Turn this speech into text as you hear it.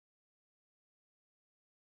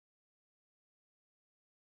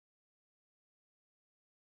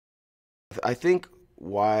I think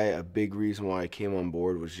a big reason why I came on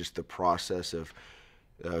board was just the process of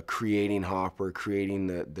creating Hopper, creating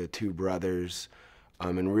the two brothers,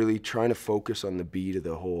 and really trying to focus on the beat of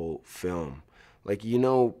the whole film. Like,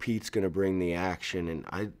 Pete's gonna bring the action,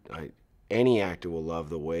 and any actor will love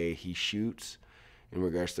the way he shoots in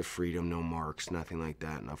regards to freedom, no marks, nothing like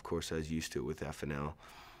that. And of course, I was used to it with FNL.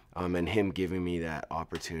 And him giving me that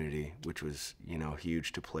opportunity, which was,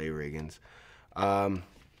 huge to play Riggins.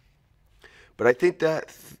 But I think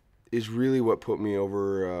that is really what put me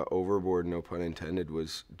overboard, no pun intended,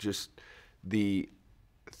 was just the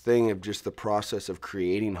thing of just the process of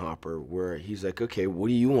creating Hopper, where he's like, okay, what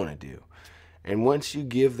do you want to do? And once you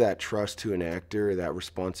give that trust to an actor, that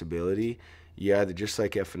responsibility, you either, just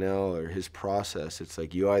like FNL or his process, it's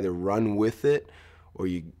like you either run with it or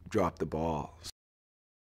you drop the ball.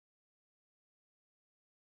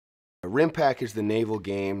 RIMPAC is the naval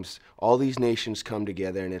games. All these nations come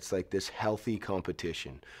together, and it's like this healthy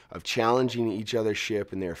competition of challenging each other's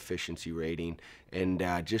ship and their efficiency rating, and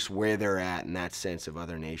just where they're at in that sense of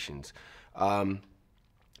other nations.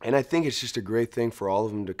 And I think it's just a great thing for all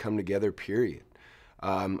of them to come together, period.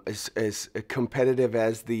 As competitive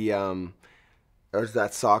as as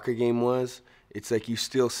that soccer game was, it's like you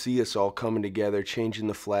still see us all coming together, changing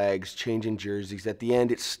the flags, changing jerseys. At the end,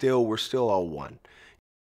 we're still all one.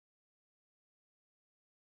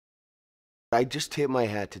 I just tip my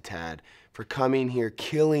hat to Tad for coming here,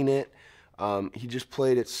 killing it. He just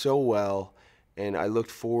played it so well, and I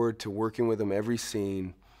looked forward to working with him every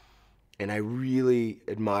scene. And I really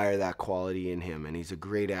admire that quality in him, and he's a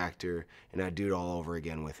great actor, and I'd do it all over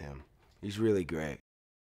again with him. He's really great.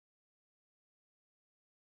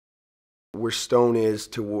 Where Stone is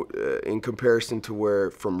in comparison to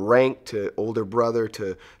where, from rank to older brother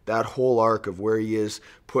to that whole arc of where he is,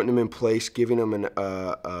 putting him in place, giving him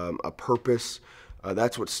a purpose,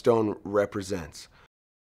 that's what Stone represents.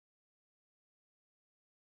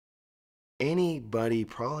 Anybody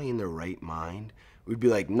probably in their right mind would be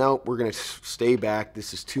like, nope, we're gonna stay back,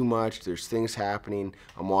 this is too much, there's things happening,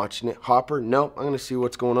 I'm watching it. Hopper, nope, I'm gonna see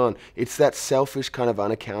what's going on. It's that selfish, kind of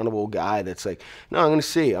unaccountable guy that's like, no, I'm gonna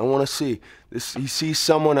see, I wanna see. He sees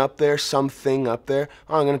someone up there, something up there,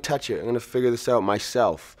 oh, I'm gonna touch it, I'm gonna figure this out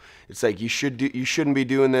myself. It's like, you shouldn't be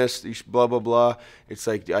doing this, blah, blah, blah. It's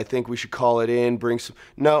like, I think we should call it in, bring some,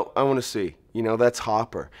 no, I wanna see. That's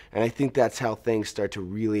Hopper. And I think that's how things start to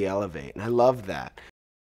really elevate. And I love that.